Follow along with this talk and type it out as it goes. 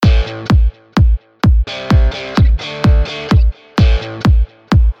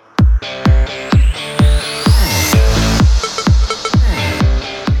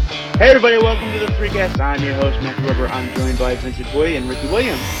Podcast. I'm your host, Matthew Weber. I'm joined by Vincent Boy and Ricky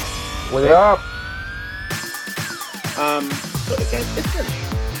Williams. What up? So it's been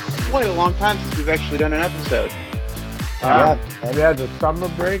quite a long time since we've actually done an episode. And we had the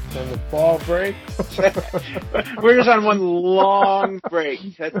summer break and the fall break. We're just on one long break.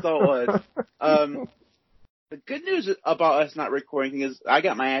 That's all it was. The good news about us not recording is I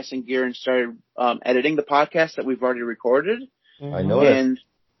got my ass in gear and started editing the podcast that we've already recorded. I noticed.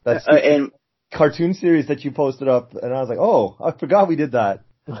 That's and cartoon series that you posted up, and I was like, oh, I forgot we did that.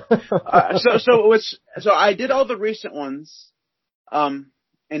 So I did all the recent ones, and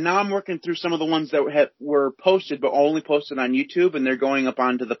now I'm working through some of the ones that were posted, but only posted on YouTube, and they're going up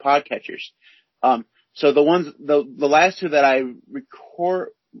onto the podcatchers. So the last two that I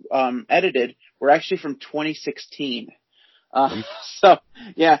edited were actually from 2016. So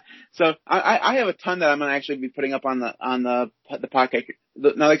I have a ton that I'm going to actually be putting up on the podcast.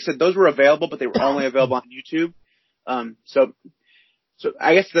 Now, like I said, those were available, but they were only available on YouTube. So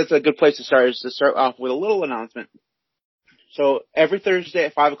I guess that's a good place to start, is to start off with a little announcement. So every Thursday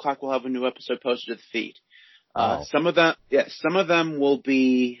at 5:00 we'll have a new episode posted to the feed. Wow. Some of them will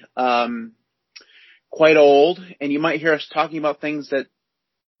be quite old, and you might hear us talking about things that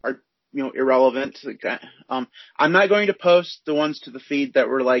are, irrelevant. I'm not going to post the ones to the feed that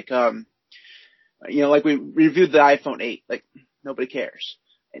were like like we reviewed the iPhone 8. Like, nobody cares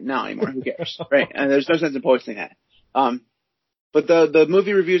now anymore. Who cares, right? And there's no sense in posting that. But the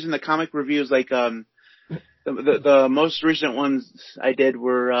movie reviews and the comic reviews, like the most recent ones I did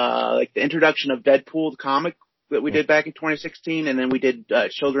were like the introduction of Deadpool, the comic that we did back in 2016, and then we did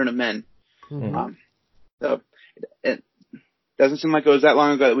Children of Men. Mm-hmm. So it doesn't seem like it was that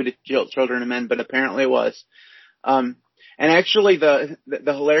long ago that we did Children of Men, but apparently it was. And actually, the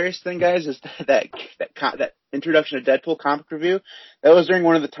hilarious thing, guys, is that introduction of Deadpool comic review, that was during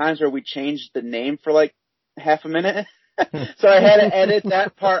one of the times where we changed the name for like half a minute. So I had to edit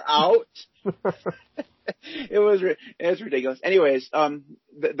that part out. It was ridiculous. Anyways, I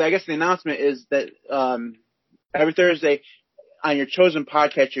guess the announcement is that every Thursday on your chosen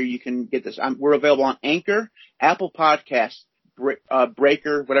podcatcher you can get this. We're available on Anchor, Apple Podcasts,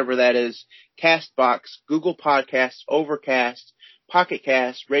 Breaker, whatever that is, Castbox, Google Podcasts, Overcast, Pocket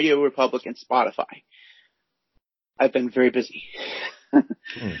Cast, Radio Republic, and Spotify. I've been very busy.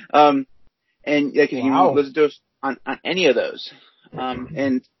 And you can listen to us on any of those.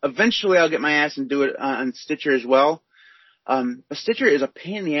 And eventually I'll get my ass and do it on Stitcher as well. Stitcher is a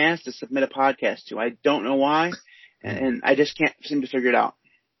pain in the ass to submit a podcast to. I don't know why, and I just can't seem to figure it out.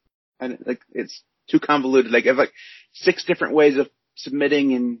 And it's too convoluted. Like, I have 6 different ways of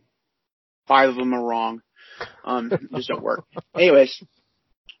submitting, and 5 of them are wrong. Just don't work. Anyways,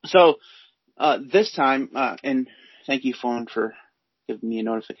 so this time, and thank you, phone, for giving me a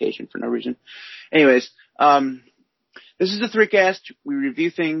notification for no reason. Anyways, this is the Threecast. We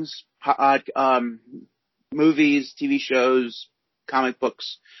review things, movies, TV shows, comic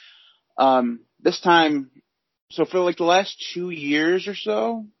books. This time, so for like the last 2 years or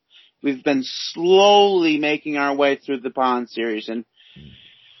so, we've been slowly making our way through the Bond series, and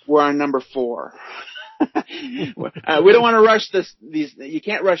we're on number 4. We don't want to rush these. You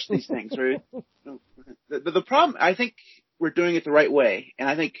can't rush these things, right? The problem, I think, we're doing it the right way, and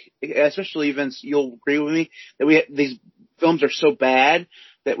I think, especially Vince, you'll agree with me that these films are so bad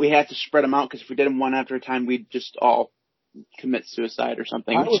that we have to spread them out, because if we did them one after a time, we'd just all commit suicide or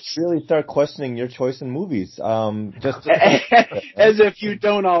something. I would really start questioning your choice in movies. Just as if you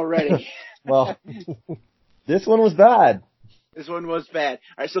don't already. Well, this one was bad. This one was bad.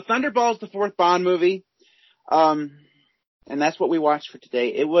 All right, so Thunderball is the 4th Bond movie, and that's what we watched for today.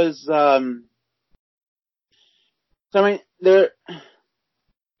 It was. So, I mean, the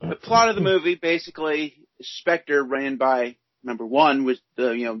plot of the movie, basically, Spectre ran by number 1 with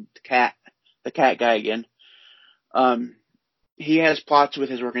the cat guy again. He has plots with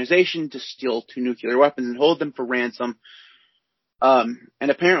his organization to steal 2 nuclear weapons and hold them for ransom. And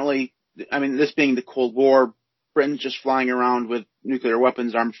apparently, I mean, this being the Cold War, Britain's just flying around with nuclear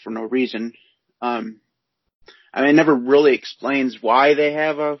weapons armed for no reason. I mean, it never really explains why they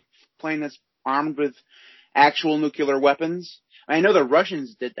have a plane that's armed with actual nuclear weapons. I know the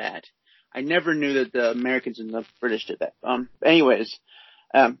Russians did that. I never knew that the Americans and the British did that. Anyways,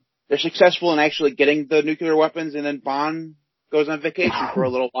 they're successful in actually getting the nuclear weapons, and then Bond goes on vacation for a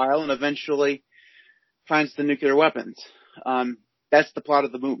little while and eventually finds the nuclear weapons. That's the plot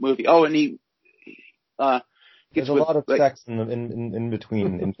of the movie. Oh, and he there's a lot of sex in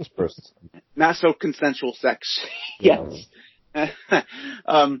between interspersed. Not so consensual sex. Yes. And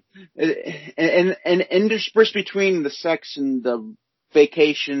interspersed between the sex and the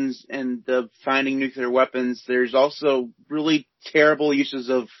vacations and the finding nuclear weapons, there's also really terrible uses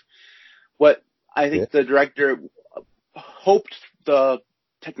of what I think the director hoped the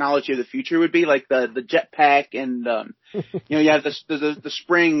technology of the future would be, like the jetpack and, you have the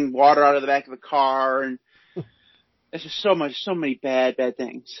spraying water out of the back of the car, and it's just so many bad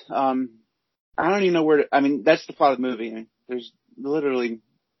things. I don't even know that's the plot of the movie. I mean, there's literally,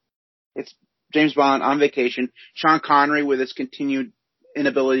 it's James Bond on vacation, Sean Connery with his continued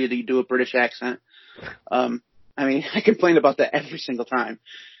inability to do a British accent. I complain about that every single time.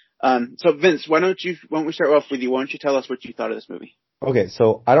 So Vince, why don't we start off with you? Why don't you tell us what you thought of this movie? Okay,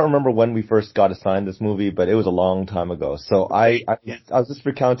 so I don't remember when we first got assigned this movie, but it was a long time ago. So I was just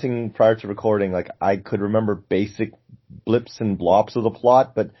recounting prior to recording, like I could remember basic blips and blops of the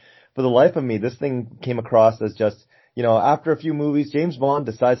plot, but for the life of me, this thing came across as just, after a few movies, James Bond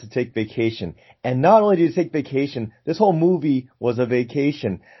decides to take vacation. And not only did he take vacation, this whole movie was a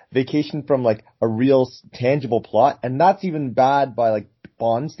vacation. Vacation from like a real tangible plot, and that's even bad by like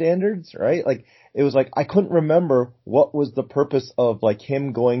Bond standards, right? Like, it was like, I couldn't remember what was the purpose of like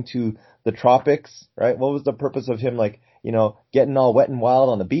him going to the tropics, right? What was the purpose of him like, getting all wet and wild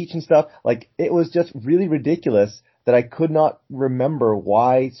on the beach and stuff? Like, it was just really ridiculous that I could not remember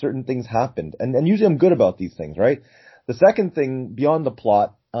why certain things happened. And usually I'm good about these things, right? The second thing beyond the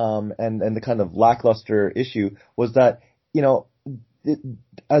plot, and the kind of lackluster issue was that,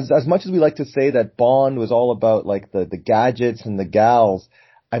 as much as we like to say that Bond was all about like the gadgets and the gals,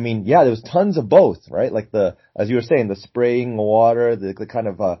 I mean, yeah, there was tons of both, right? Like as you were saying, the spraying water, the kind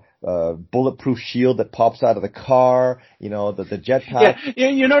of bulletproof shield that pops out of the car, the jetpack. Yeah,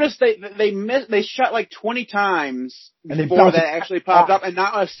 you notice they shot like 20 times before that actually popped up, and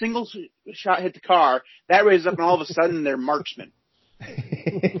not a single shot hit the car. That raises up, and all of a sudden they're marksmen.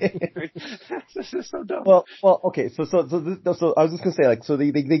 This is so dumb. Well, okay. So I was just gonna say, like, so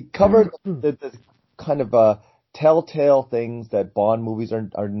they covered the kind of telltale things that Bond movies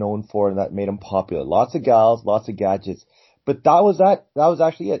are known for, and that made them popular. Lots of gals, lots of gadgets. But that was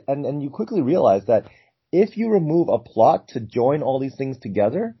actually it. And you quickly realize that if you remove a plot to join all these things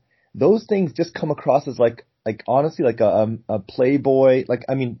together, those things just come across as like honestly like a Playboy, like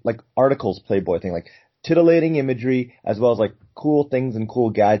articles Playboy thing, like titillating imagery as well as like cool things and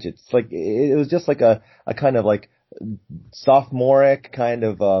cool gadgets. Like it was just like a kind of like sophomoric kind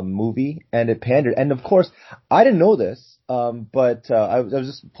of movie, and it pandered. And of course, I didn't know this, but I was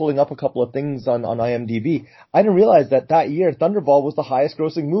just pulling up a couple of things on IMDb. I didn't realize that year Thunderball was the highest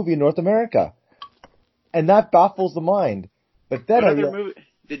grossing movie in North America, and that baffles the mind. But then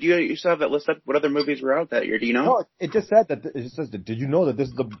did you still have that list up? What other movies were out that year? Do you know? No, it just said that. It just says, did you know that this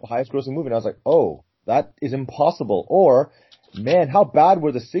is the highest grossing movie? And I was like, oh, that is impossible. Or, man, how bad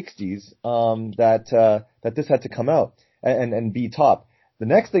were the 60s that this had to come out and be top. The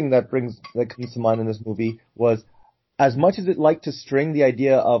next thing that comes to mind in this movie was, as much as it liked to string the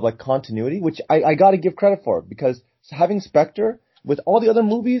idea of like continuity, which I got to give credit for, because having Spectre with all the other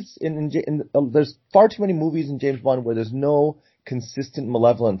movies there's far too many movies in James Bond where there's no consistent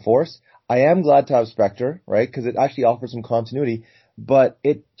malevolent force. I am glad to have Spectre, right? Because it actually offers some continuity, but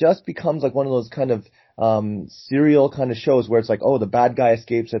it just becomes like one of those kind of serial kind of shows where it's like, oh, the bad guy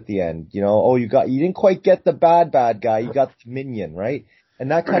escapes at the end, oh, you didn't quite get the bad guy, you got the minion, right?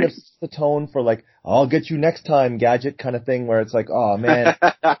 And that kind of sets the tone for like, I'll get you next time, gadget kind of thing, where it's like, oh man,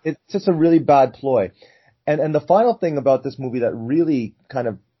 it's just a really bad ploy. And the final thing about this movie that really kind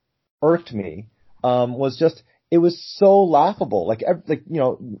of irked me was just, it was so laughable. Like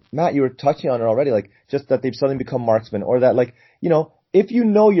Matt, you were touching on it already, like just that they've suddenly become marksmen, or that like, if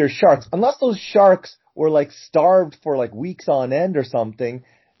your sharks, unless those sharks were like starved for like weeks on end or something,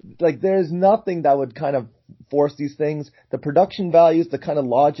 like there's nothing that would kind of force these things. The production values, the kind of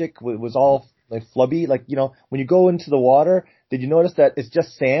logic was all like flubby. Like, when you go into the water, did you notice that it's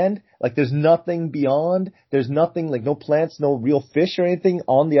just sand? Like there's nothing beyond, there's nothing, like no plants, no real fish or anything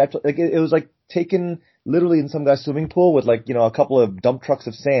on the actual, like it was like taken literally in some guy's swimming pool with like, a couple of dump trucks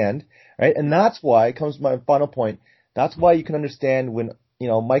of sand, right? And that's why, it comes to my final point, that's why you can understand when,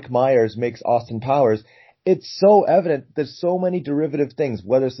 Mike Myers makes Austin Powers, it's so evident there's so many derivative things,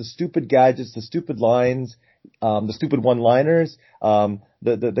 whether it's the stupid gadgets, the stupid lines, the stupid one-liners,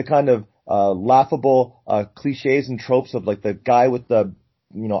 the kind of laughable cliches and tropes of like the guy with the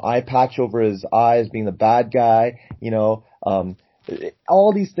eye patch over his eyes being the bad guy,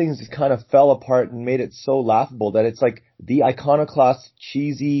 all these things just kind of fell apart and made it so laughable that it's like the iconoclast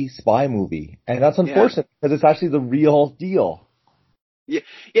cheesy spy movie, and that's unfortunate because it's actually the real deal. Yeah.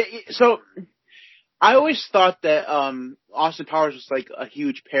 So I always thought that Austin Powers was like a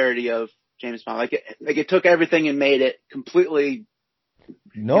huge parody of James Bond. Like it took everything and made it completely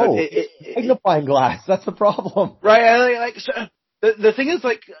No, magnifying glass. That's the problem. Right? Like so, the thing is,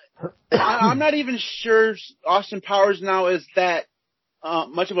 like, I'm not even sure Austin Powers now is that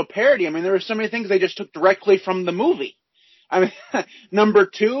much of a parody. I mean, there were so many things they just took directly from the movie. I mean, number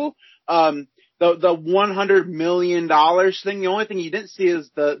two, the $100 million thing. The only thing you didn't see is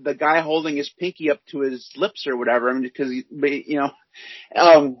the guy holding his pinky up to his lips or whatever. I mean, because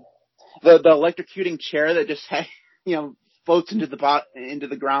the electrocuting chair that just floats into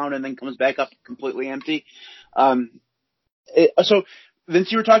the ground and then comes back up completely empty. So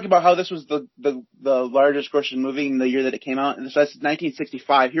Vince, you were talking about how this was the largest grossing movie in the year that it came out, and that's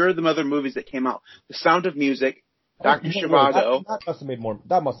 1965. Here are the other movies that came out: The Sound of Music, Dr. Zhivago. That must have made more.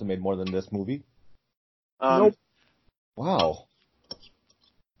 That must have made more than this movie. Nope. Wow.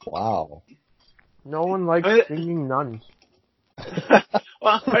 No one likes singing nuns.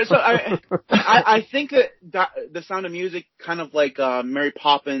 Well, so I think that The Sound of Music, kind of like Mary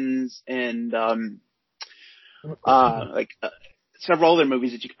Poppins and several other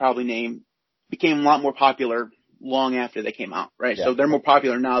movies that you could probably name, became a lot more popular long after they came out, right? Yeah. So they're more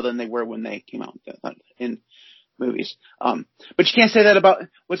popular now than they were when they came out in movies. But you can't say that about,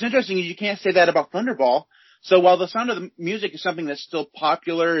 what's interesting is you can't say that about Thunderball. So while The Sound of the Music is something that's still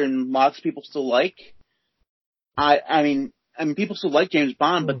popular and lots of people still like, I mean, people still like James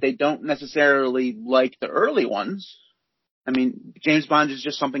Bond, but they don't necessarily like the early ones. I mean, James Bond is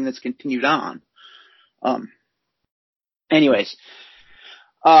just something that's continued on. Anyways,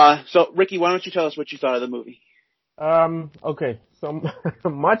 so Ricky, why don't you tell us what you thought of the movie? Okay, so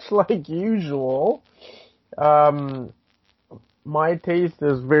much like usual, my taste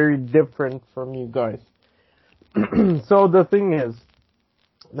is very different from you guys. So the thing is,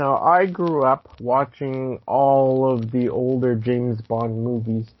 now I grew up watching all of the older James Bond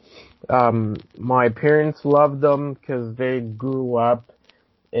movies. My parents loved them because they grew up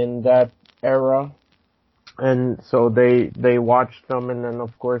in that era. And so they watched them, and then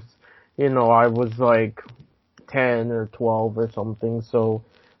of course, I was like 10 or 12 or something, so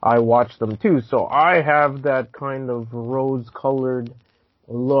I watched them too. So I have that kind of rose-colored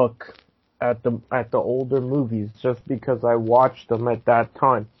look at the older movies just because I watched them at that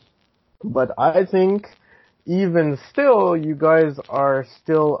time. But I think even still, you guys are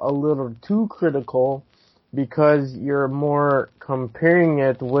still a little too critical because you're more comparing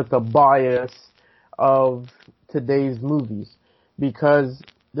it with a bias of today's movies, because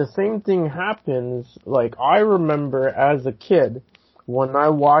the same thing happens. Like, I remember as a kid, when I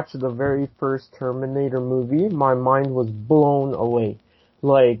watched the very first Terminator movie, my mind was blown away.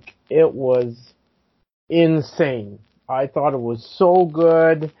 Like, it was insane. I thought it was so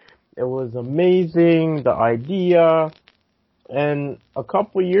good. It was amazing, the idea. And a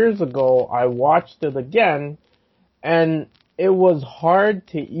couple years ago, I watched it again, and it was hard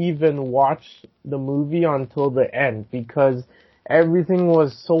to even watch the movie until the end because everything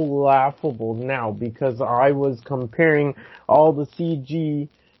was so laughable now, because I was comparing all the CG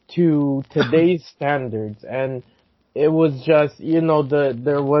to today's standards, and it was just,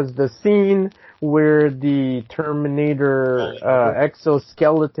 there was the scene where the Terminator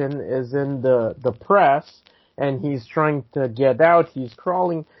exoskeleton is in the press and he's trying to get out, he's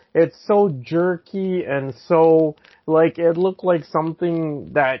crawling. It's so jerky and so, like, it looked like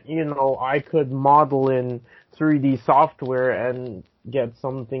something that, I could model in 3D software and get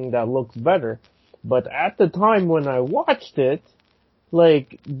something that looks better. But at the time when I watched it,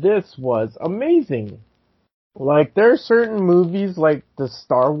 like, this was amazing. Like, there are certain movies like the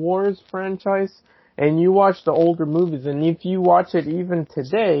Star Wars franchise, and you watch the older movies, and if you watch it even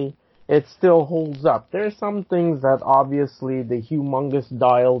today, it still holds up. There's some things that obviously the humongous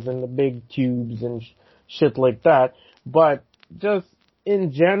dials and the big tubes and shit like that, but just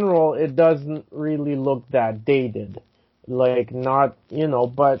in general, it doesn't really look that dated. Like, not,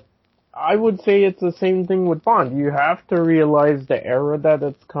 but I would say it's the same thing with Bond. You have to realize the era that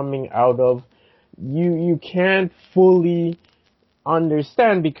it's coming out of. You can't fully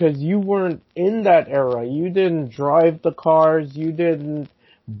understand because you weren't in that era. You didn't drive the cars. You didn't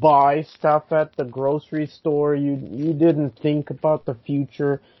buy stuff at the grocery store. You didn't think about the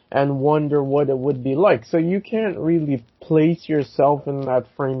future and wonder what it would be like. So you can't really place yourself in that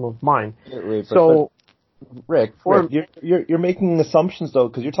frame of mind. Rick, you're making assumptions though,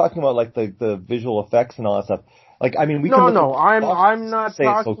 because you're talking about like the visual effects and all that stuff. Like, I mean, I'm not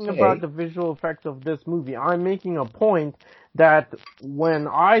talking about the visual effects of this movie. I'm making a point that when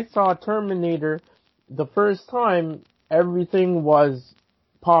I saw Terminator the first time, everything was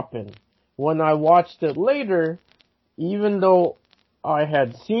poppin'. When I watched it later, even though I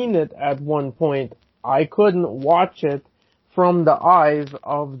had seen it at one point, I couldn't watch it from the eyes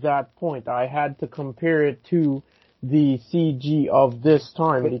of that point. I had to compare it to the CG of this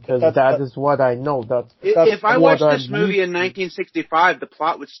time because that is what I know. If I watched this movie in 1965, the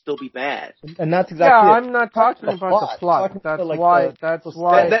plot would still be bad. And that's exactly it. I'm not talking about the plot. That's why. That's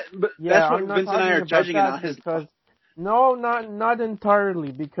what Vince and I are judging it on. Because no, not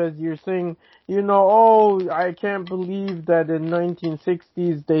entirely. Because you're saying, I can't believe that in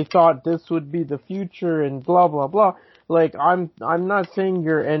 1960s they thought this would be the future and blah blah blah. Like I'm not saying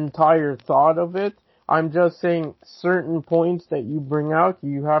your entire thought of it. I'm just saying certain points that you bring out,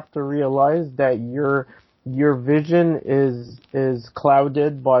 you have to realize that your vision is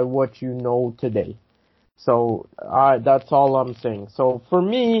clouded by what you know today. So, that's all I'm saying. So for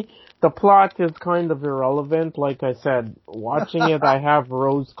me, the plot is kind of irrelevant. Like I said, watching it, I have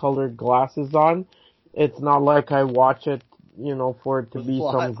rose-colored glasses on. It's not like I watch it, for it to be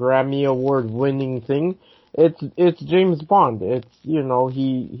some Grammy Award winning thing. It's James Bond. It's,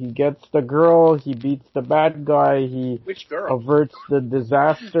 he gets the girl, he beats the bad guy, he Which girl? averts the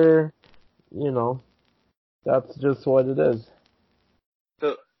disaster, that's just what it is.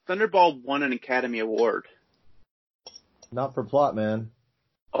 The Thunderball won an Academy Award. Not for plot, man.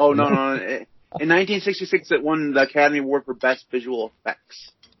 Oh, no. In 1966, it won the Academy Award for Best Visual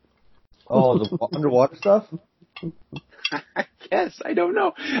Effects. Oh, the underwater stuff? I guess. I don't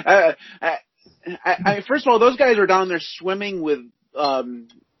know. First of all, those guys are down there swimming with, God,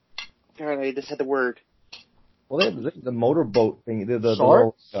 I just had the word. Well, they have the motorboat thing. The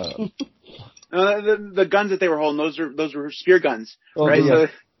guns that they were holding, those were spear guns, right? Yeah.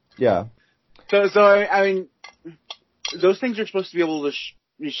 Yeah. So I mean, those things are supposed to be able to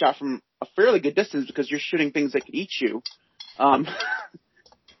be shot from a fairly good distance because you're shooting things that could eat you. I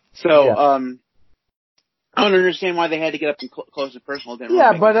don't understand why they had to get up and close and personal.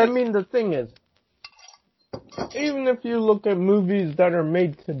 But I mean, the thing is, even if you look at movies that are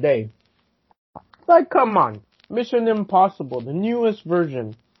made today, like, come on, Mission Impossible, the newest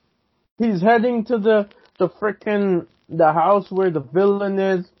version. He's heading to the house where the villain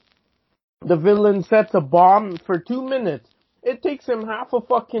is. The villain sets a bomb for 2 minutes. It takes him half a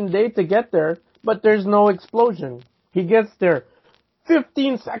fucking day to get there, but there's no explosion. He gets there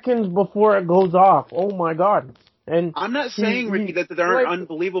 15 seconds before it goes off. Oh my god. And I'm not saying, Ricky, that there aren't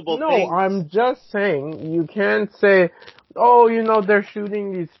unbelievable things. No, I'm just saying you can't say, they're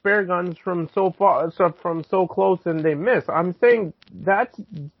shooting these spear guns from so far, from so close and they miss. I'm saying that's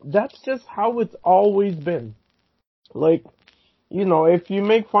just how it's always been. Like, if you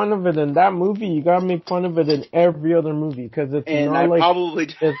make fun of it in that movie, you gotta make fun of it in every other movie, because it's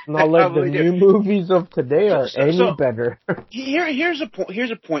not like the new movies of today are any better. Here's a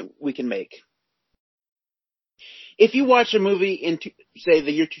point we can make. If you watch a movie in, say,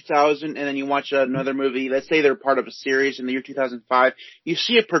 the year 2000, and then you watch another movie, let's say they're part of a series in the year 2005, you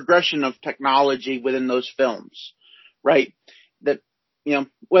see a progression of technology within those films, right? That,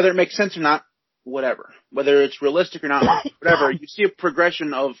 whether it makes sense or not, whatever. Whether it's realistic or not, whatever, you see a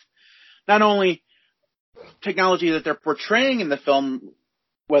progression of not only technology that they're portraying in the film,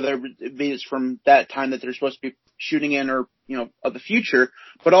 whether it be it's from that time that they're supposed to be shooting in or, of the future,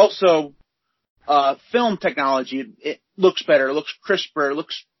 but also film technology. It looks better, it looks crisper, it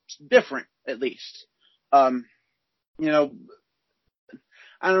looks different, at least. I don't know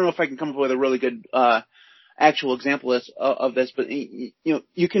if I can come up with a really good actual example of this, but you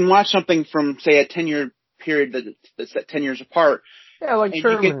can watch something from, say, a 10-year period that's set 10 years apart. Yeah, like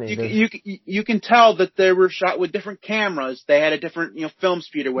Terminator. You can tell that they were shot with different cameras. They had a different film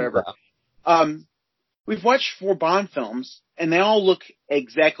speed or whatever. Yeah. We've watched 4 Bond films, and they all look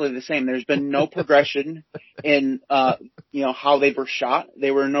exactly the same. There's been no progression in how they were shot.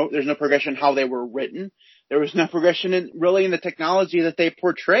 There's no progression in how they were written. There was no progression in the technology that they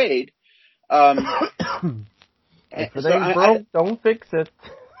portrayed. If it ain't broke, don't fix it.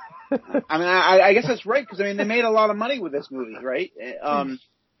 I mean, I guess that's right, because they made a lot of money with this movie, right?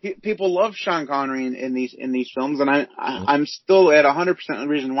 People love Sean Connery in these films, and I'm still at 100% the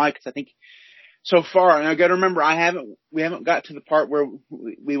reason why, because I think so far, and I got to remember, we haven't got to the part where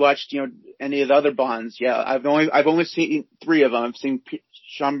we watched any of the other Bonds. Yeah, I've only seen 3 of them. I've seen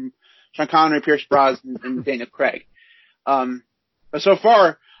Sean Connery, Pierce Brosnan, and Daniel Craig. But so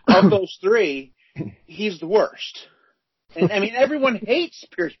far, of those 3, he's the worst. And I mean, everyone hates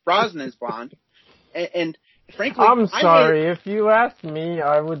Pierce Brosnan as Bond. And frankly, I'm sorry. If you ask me,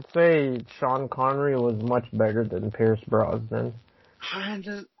 I would say Sean Connery was much better than Pierce Brosnan.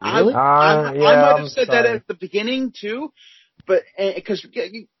 Really? I might have said that at the beginning too, but because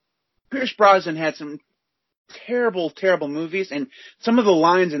Pierce Brosnan had some terrible, terrible movies, and some of the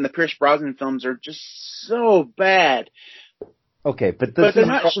lines in the Pierce Brosnan films are just so bad. Okay, but But they're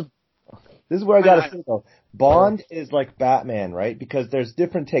not. this is where I gotta say though. Bond is like Batman, right? Because there's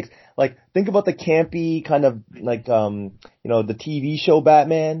different takes. Like, think about the campy kind of like, the TV show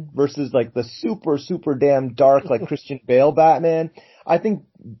Batman versus like the super, super damn dark like Christian Bale Batman. I think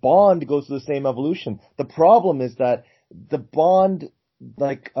Bond goes through the same evolution. The problem is that the Bond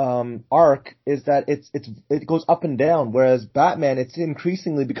arc is that it goes up and down, whereas Batman, it's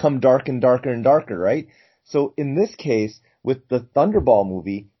increasingly become dark and darker and darker, right? So in this case, with the Thunderball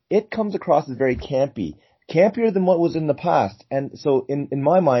movie, it comes across as very campier than what was in the past. And so in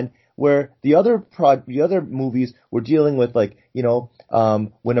my mind, where the other movies were dealing with like,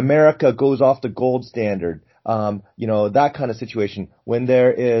 when America goes off the gold standard, that kind of situation, when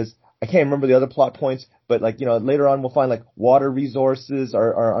there is, I can't remember the other plot points, but like, later on we'll find like water resources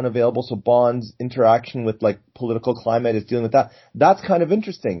are unavailable. So Bond's interaction with like political climate is dealing with that. That's kind of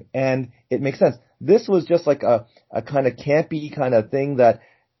interesting and it makes sense. This was just like a kind of campy kind of thing that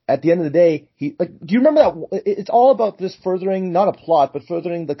at the end of the day, do you remember that? It's all about this furthering, not a plot, but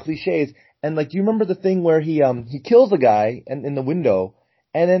furthering the cliches. And like, do you remember the thing where he kills a guy in the window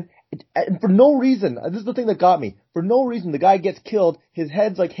and then, and for no reason, this is the thing that got me. For no reason, the guy gets killed. His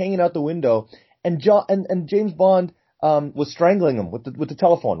head's like hanging out the window, and James Bond was strangling him with the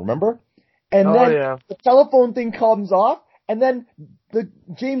telephone. Remember? And then the telephone thing comes off, and then the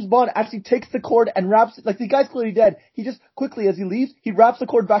James Bond actually takes the cord and wraps it. Like, the guy's clearly dead. He just quickly, as he leaves, he wraps the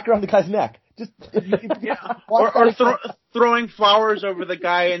cord back around the guy's neck. Just or throwing flowers over the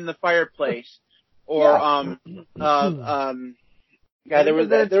guy in the fireplace, or Yeah, there were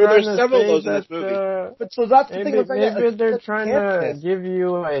several of those in this movie. But so that's the maybe, thing. Maybe they're trying to give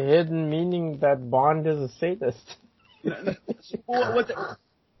you a hidden meaning that Bond is a sadist. The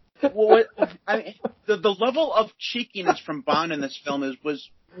level of cheekiness from Bond in this film was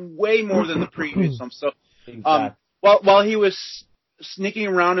way more than the previous film. So, while he was sneaking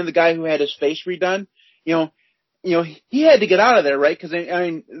around and the guy who had his face redone, he had to get out of there, right? Because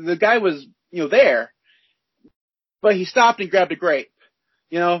the guy was there. But he stopped and grabbed a grape.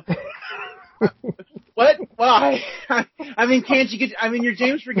 What? Why? Can't you get? You're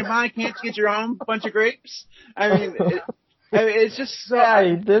James freaking Bond. Can't you get your own bunch of grapes? It's just so. Yeah,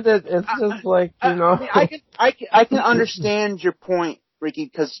 he did it. It's just like I can understand your point, Ricky,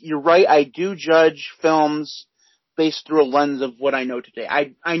 because you're right. I do judge films based through a lens of what I know today.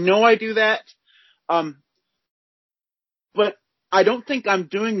 I know I do that. But I don't think I'm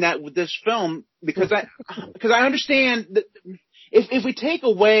doing that with this film because I understand that if we take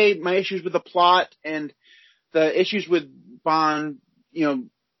away my issues with the plot and the issues with Bond,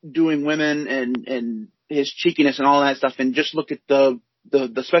 doing women and his cheekiness and all that stuff, and just look at the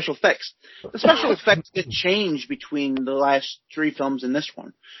special effects. The special effects did change between the last three films and this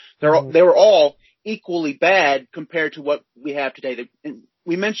one. They were all equally bad compared to what we have today.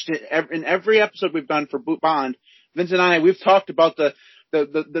 We mentioned it in every episode we've done for Bond. Vince and I, we've talked about the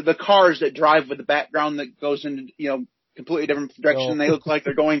cars that drive with the background that goes in, completely different direction. They look like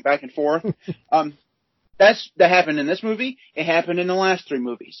they're going back and forth. That happened in this movie. It happened in the last three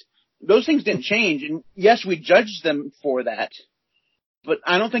movies. Those things didn't change. And yes, we judged them for that. But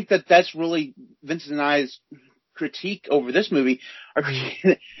I don't think that's really Vince and I's critique over this movie.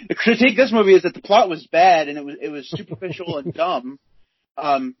 The critique of this movie is that the plot was bad and it was superficial and dumb.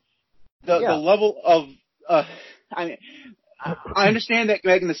 The level of, I understand that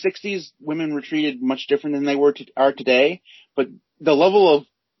back in the 60s, women were treated much different than they are today, but the level of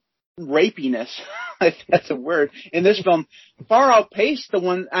rapiness, if that's a word, in this film far outpaced the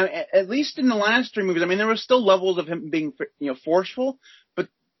one, at least in the last three movies. There were still levels of him being, forceful, but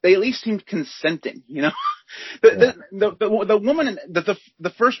they at least seemed consenting, The woman,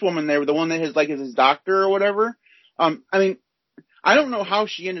 the first woman there, the one that is his doctor or whatever, I don't know how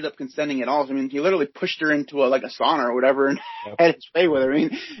she ended up consenting at all. He literally pushed her into a sauna or whatever and had his way with her.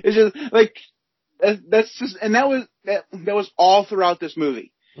 It's just that's just, and that was all throughout this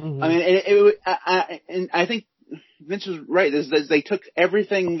movie. Mm-hmm. And I think Vince was right. They took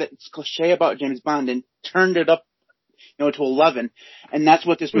everything that's cliche about James Bond and turned it up, to 11. And that's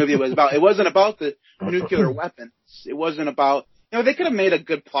what this movie was about. It wasn't about the nuclear weapons. It wasn't about, they could have made a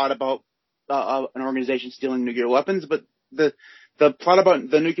good plot about an organization stealing nuclear weapons, but the plot about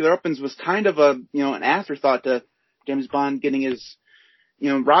the nuclear weapons was kind of an afterthought to James Bond getting his,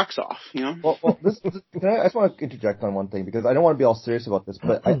 rocks off, Well, I just want to interject on one thing because I don't want to be all serious about this,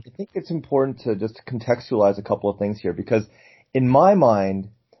 but I think it's important to just contextualize a couple of things here because in my mind,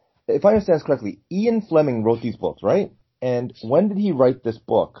 if I understand this correctly, Ian Fleming wrote these books, right? And when did he write this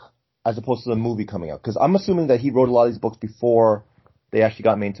book as opposed to the movie coming out? Because I'm assuming that he wrote a lot of these books before they actually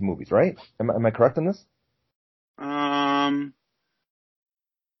got made into movies, right? Am I correct on this?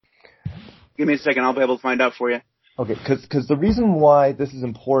 Give me a second. I'll be able to find out for you. Okay, because the reason why this is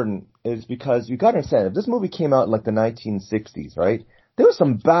important is because you got to understand, if this movie came out in like the 1960s, right? There was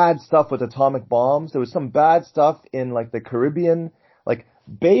some bad stuff with atomic bombs. There was some bad stuff in like the Caribbean. Like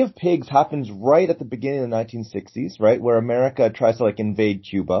Bay of Pigs happens right at the beginning of the 1960s, right? Where America tries to like invade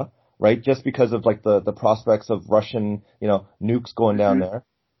Cuba, right? Just because of like the prospects of Russian, nukes going down there.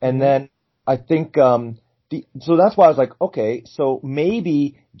 And then I think, so that's why I was like, okay, so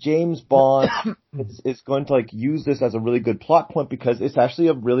maybe James Bond is going to like use this as a really good plot point because it's actually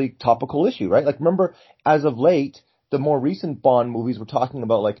a really topical issue, right? Like remember, as of late, the more recent Bond movies were talking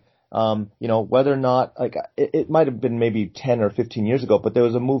about like, whether or not, like, it might have been maybe 10 or 15 years ago, but there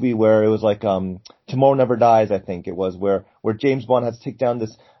was a movie where it was like, Tomorrow Never Dies, I think it was, where James Bond has to take down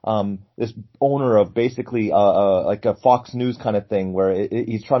this owner of basically, like a Fox News kind of thing where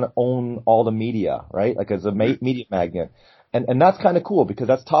he's trying to own all the media, right? Like as a media magnate. And that's kind of cool because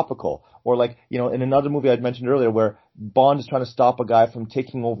that's topical. Or like, in another movie I'd mentioned earlier where Bond is trying to stop a guy from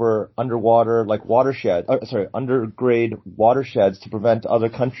taking over undergrade watersheds to prevent other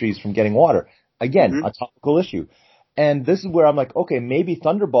countries from getting water. Again, a topical issue. And this is where I'm like, okay, maybe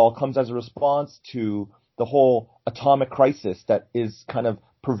Thunderball comes as a response to the whole atomic crisis that is kind of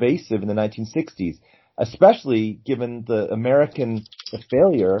pervasive in the 1960s. Especially given the American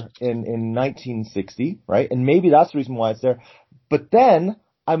failure in 1960, right? And maybe that's the reason why it's there. But then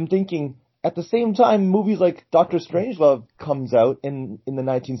I'm thinking at the same time, movies like Doctor Strangelove comes out in the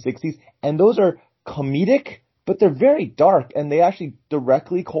 1960s, and those are comedic, but they're very dark, and they actually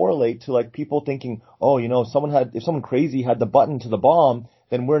directly correlate to like people thinking, oh, if someone crazy had the button to the bomb,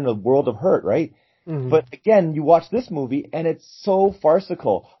 then we're in a world of hurt, right? Mm-hmm. But again, you watch this movie, and it's so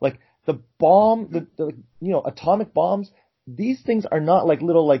farcical, like. The bomb, the atomic bombs, these things are not like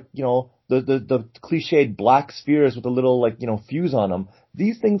little like, the cliched black spheres with a little like, fuse on them.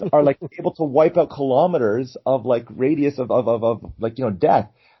 These things are like able to wipe out kilometers of like radius of like,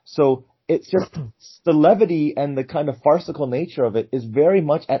 death. So it's just the levity and the kind of farcical nature of it is very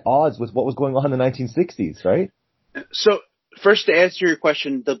much at odds with what was going on in the 1960s, right? So first to answer your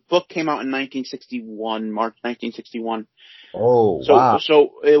question, the book came out in 1961, March 1961. Oh, wow.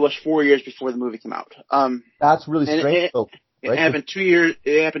 So it was 4 years before the movie came out. That's really strange. It happened 2 years.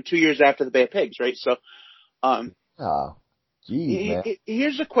 It happened 2 years after the Bay of Pigs, right? So, man.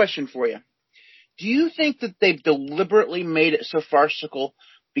 Here's a question for you. Do you think that they've deliberately made it so farcical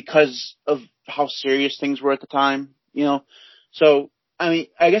because of how serious things were at the time? So I mean,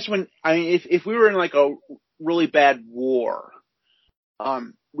 I guess if we were in like a really bad war,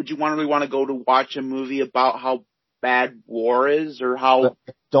 would you really want to go to watch a movie about how bad war is, or how?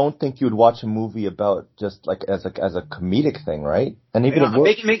 I don't think you would watch a movie about just like as a comedic thing, right? And even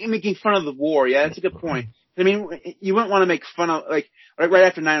making fun of the war. Yeah, that's a good point. I mean, you wouldn't want to make fun of like right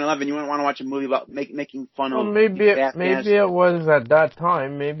after 9/11. You wouldn't want to watch a movie about making fun of. Maybe it was at that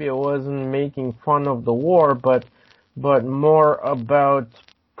time. Maybe it wasn't making fun of the war, but more about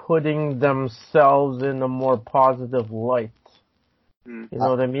putting themselves in a more positive light. You know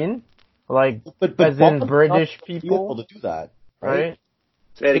what I mean? Like, but as in British people to do that, right?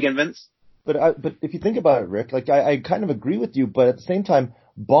 Say it again, Vince. But if you think about it, Rick, like I kind of agree with you, but at the same time,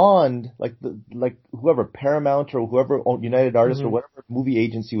 Bond, like whoever Paramount or whoever United Artists or whatever movie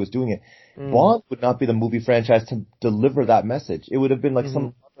agency was doing it, Bond would not be the movie franchise to deliver that message. It would have been like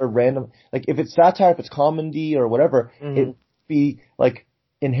some other random, like if it's satire, if it's comedy or whatever, it would be like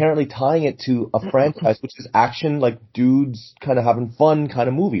inherently tying it to a franchise, which is action, like dudes kind of having fun kind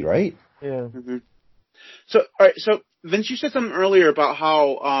of movie, right? Yeah. So, all right. So, Vince, you said something earlier about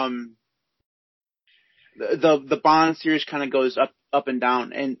how the Bond series kind of goes up and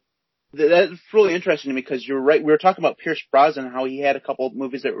down, and that's really interesting to me because you're right. We were talking about Pierce Brosnan and how he had a couple of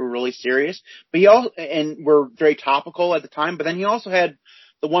movies that were really serious, but he also and were very topical at the time. But then he also had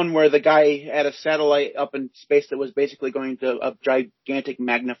the one where the guy had a satellite up in space that was basically going to a gigantic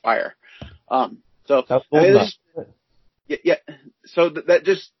magnifier. Yeah. So that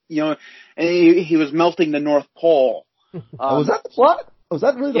just, and he was melting the North Pole. Was that the plot? Was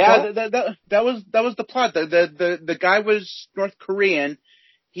that really the plot? Yeah, that was the plot. The guy was North Korean.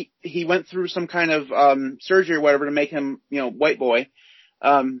 He went through some kind of surgery or whatever to make him, white boy.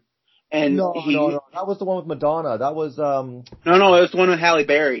 No, that was the one with Madonna. That was No, it was the one with Halle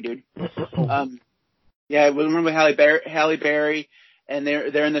Berry, dude. Yeah, it was the one with Halle Berry, and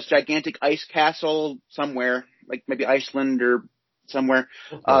they're in this gigantic ice castle somewhere, like maybe Iceland or somewhere.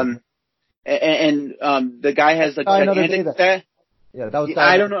 Okay. The guy has like gigantic. That was.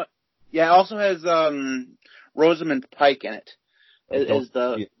 I don't know. Yeah, it also has Rosamund Pike in it as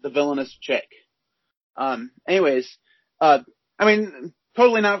the villainous chick. Anyways, I mean,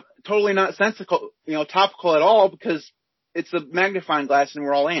 totally not sensical, topical at all, because it's a magnifying glass and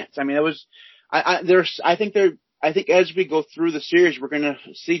we're all ants. I mean, it was, I think as we go through the series, we're going to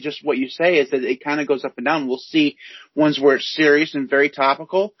see just what you say, is that it kind of goes up and down. We'll see ones where it's serious and very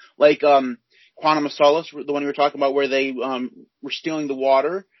topical, like, Quantum of Solace, the one we were talking about, where they, were stealing the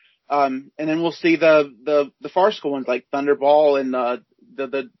water. And then we'll see the farcical ones like Thunderball and,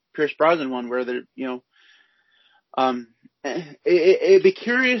 the Pierce Brosnan one, where they're, it'd be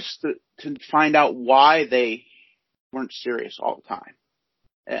curious to find out why they weren't serious all the time.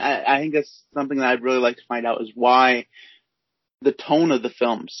 I think that's something that I'd really like to find out, is why the tone of the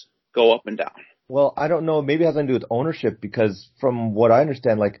films go up and down. Well, I don't know. Maybe it has something to do with ownership, because from what I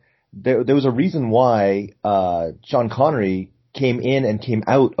understand, like, there was a reason why Sean Connery came in and came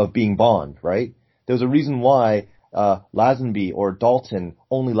out of being Bond, right? There was a reason why Lazenby or Dalton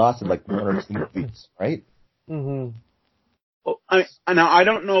only lasted like 1 or 2 movies, right? Mm-hmm. Well, now, I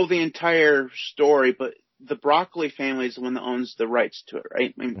don't know the entire story, but the Broccoli family is the one that owns the rights to it,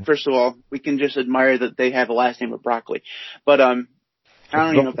 right? I mean, first of all, we can just admire that they have a last name of Broccoli. But I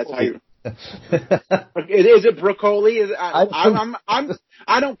don't even know if that's how you... Is it broccoli?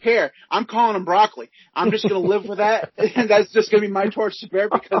 I don't care. I'm calling them broccoli. I'm just going to live with that, and that's just going to be my torch to bear,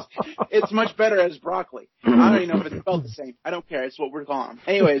 because it's much better as broccoli. I don't even know if it's spelled the same. I don't care. It's what we're calling them.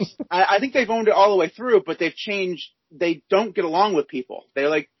 Anyways, I think they've owned it all the way through, but they've changed. They don't get along with people. They're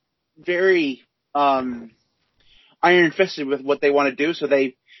like very iron fisted with what they want to do, so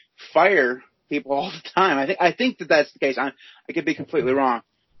they fire people all the time. I think that that's the case. I could be completely wrong.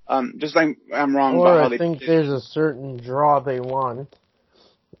 Just like I'm wrong or about how I they... think there's a certain draw they want,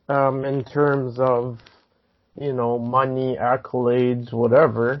 in terms of, money, accolades,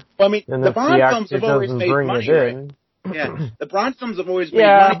 whatever. Well, I mean, and the if Bond the films actor have always doesn't made bring money, it right? in. Yeah, the Bond films have always made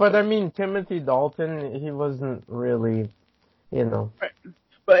Yeah, money. but I mean, Timothy Dalton, he wasn't really, Right.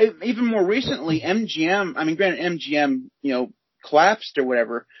 But even more recently, MGM, I mean, granted, MGM, collapsed or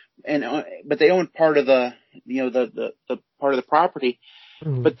whatever, but they owned part of the part of the property.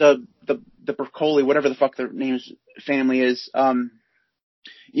 Mm-hmm. But the Broccoli, whatever the fuck their family is, they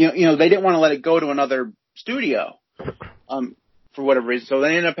didn't want to let it go to another studio, for whatever reason. So they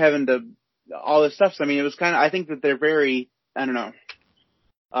ended up having to, all this stuff. So I mean, it was kind of, I think that they're very, I don't know,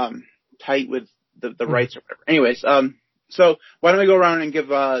 tight with the rights or whatever. Anyways, so why don't we go around and give,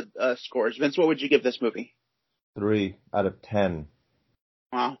 scores? Vince, what would you give this movie? 3 out of 10.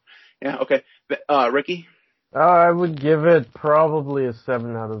 Wow. Yeah. Okay. Ricky? I would give it probably a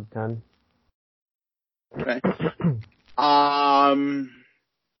 7 out of 10. Okay. I'm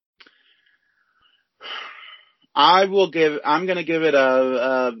gonna give it I'm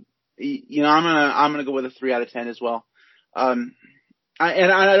gonna go with a 3 out of 10 as well. I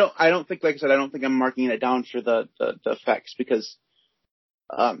don't think, like I said, I don't think I'm marking it down for the effects, because,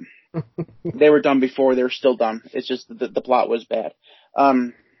 they were done before, they were still done. It's just the plot was bad.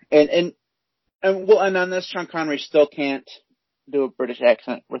 And on this, Sean Connery still can't do a British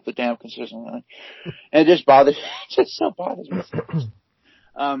accent worth the damn consistently. And it just bothers, so bothers me.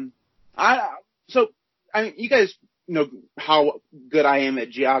 I mean, you guys know how good I am at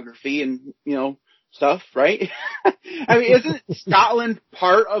geography and, stuff, right? I mean, isn't Scotland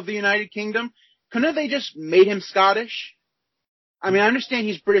part of the United Kingdom? Couldn't they just made him Scottish? I mean, I understand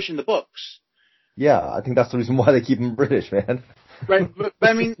he's British in the books. Yeah, I think that's the reason why they keep him British, man. Right, but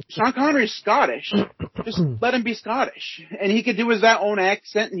I mean, Sean Connery's Scottish. Just let him be Scottish. And he could do his own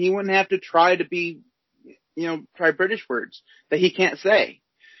accent, and he wouldn't have to try to be, try British words that he can't say.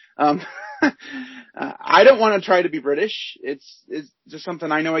 I don't want to try to be British. It's just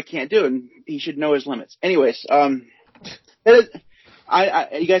something I know I can't do, and he should know his limits. Anyways, you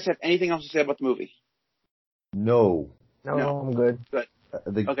guys have anything else to say about the movie? No. No, I'm good. Good.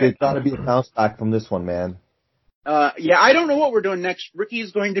 There's got to be a bounce back from this one, man. Yeah, I don't know what we're doing next.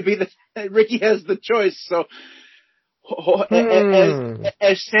 Ricky's going to be Ricky has the choice, so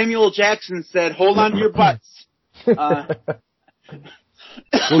as Samuel Jackson said, hold on to your butts. Go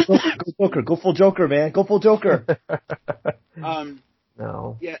Joker. Go full Joker, man. Go full Joker.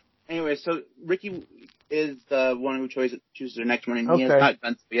 No. Yeah. Anyway, so Ricky is the one who chooses the next one, and he has Okay. not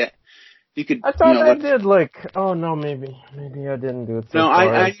done so yet. If you could, I thought I did, oh no, maybe I didn't do it so No,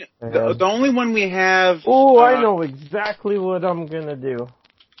 far. the only one we have. Oh, I know exactly what I'm gonna do.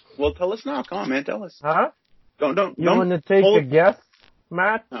 Well, tell us now. Come on, man. Tell us. Huh? Don't. You want to take a guess,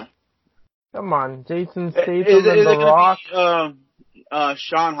 Matt? Huh. Come on, Jason Statham Is and it The gonna Rock. be,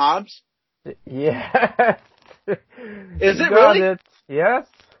 Sean Hobbs? Yes. Is You it got really? it. Yes.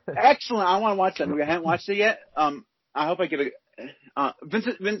 Excellent. I want to watch that movie. I haven't watched it yet. I hope I get a.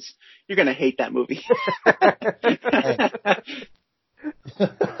 Vince, you're gonna hate that movie.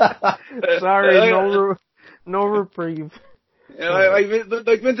 Sorry, no reprieve.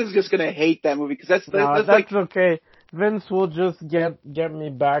 Like Vince is just gonna hate that movie because that's like okay. Vince will just get me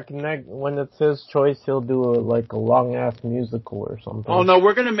back when it's his choice. He'll do a long ass musical or something. Oh no,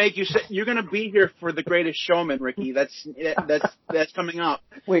 we're gonna make you. You're gonna be here for The Greatest Showman, Ricky. That's coming up.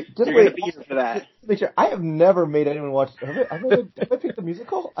 Wait, you're gonna be here for that. Make sure. I have never made anyone watch. Have I picked the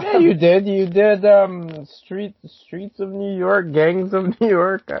musical? Yeah, you did. You did. Streets of New York, Gangs of New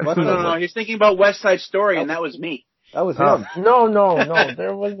York. No. He's thinking about West Side Story, and that was me. That was him. No.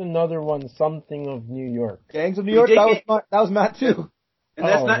 There was another one, something of New York. Gangs of New York. That was Matt too. And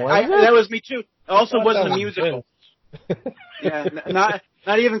that's that was me too. It also wasn't a musical. Yeah,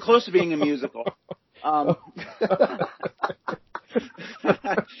 not even close to being a musical. And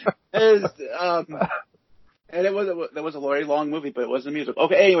it was a very long movie, but it wasn't a musical.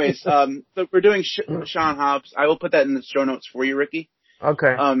 Okay, anyways, so we're doing Sean Hobbs. I will put that in the show notes for you, Ricky.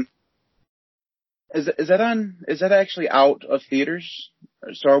 Okay. Is that actually out of theaters?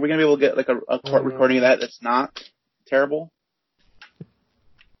 So are we gonna be able to get like a court recording of that that's not terrible?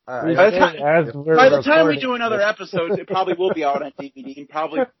 By the time we do another episode, it probably will be out on DVD and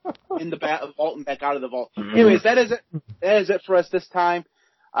probably in the vault and back out of the vault. Anyways, that is it for us this time.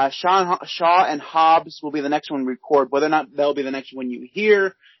 Shaw and Hobbs will be the next one we record. Whether or not that'll be the next one you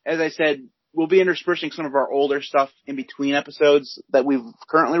hear, as I said, we'll be interspersing some of our older stuff in between episodes that we've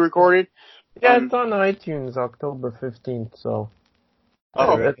currently recorded. Yeah, it's on iTunes, October 15th, so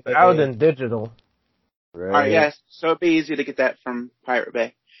it's okay. out in digital. Right. All right, yes, so it'd be easy to get that from Pirate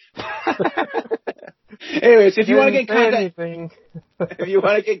Bay. Anyways, if you want to get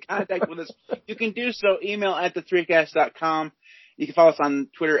in contact with us, you can do so. Email at the3cast.com. You can follow us on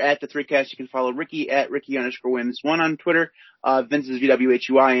Twitter at the3cast. You can follow Ricky at Ricky_Wims1 on Twitter. Vince is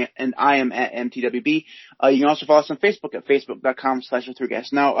VWHUI, and I am at MTWB. You can also follow us on Facebook at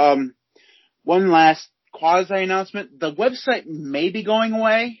facebook.com/the3cast. Now, one last quasi announcement. The website may be going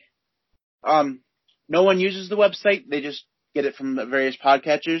away. No one uses the website. They just get it from the various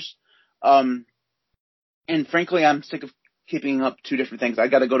podcatchers. And frankly, I'm sick of keeping up two different things. I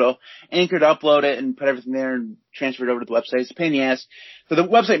got to go to Anchor to upload it and put everything there and transfer it over to the website. It's a pain in the ass. So the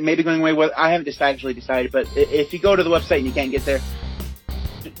website may be going away. I haven't actually decided, but if you go to the website and you can't get there,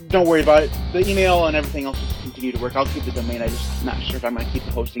 don't worry about it. The email and everything else will continue to work. I'll keep the domain. I'm just not sure if I'm going to keep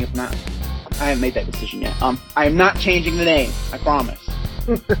the hosting. If not, I haven't made that decision yet. I am not changing the name. I promise.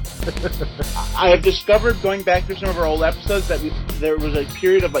 I have discovered, going back through some of our old episodes, that there was a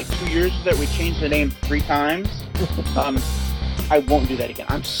period of like 2 years that we changed the name 3 times. I won't do that again.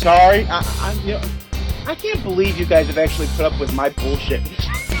 I'm sorry. I can't believe you guys have actually put up with my bullshit this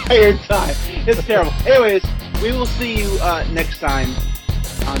entire time. It's terrible. Anyways, we will see you next time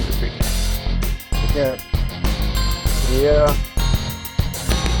on the 3cast. Yeah.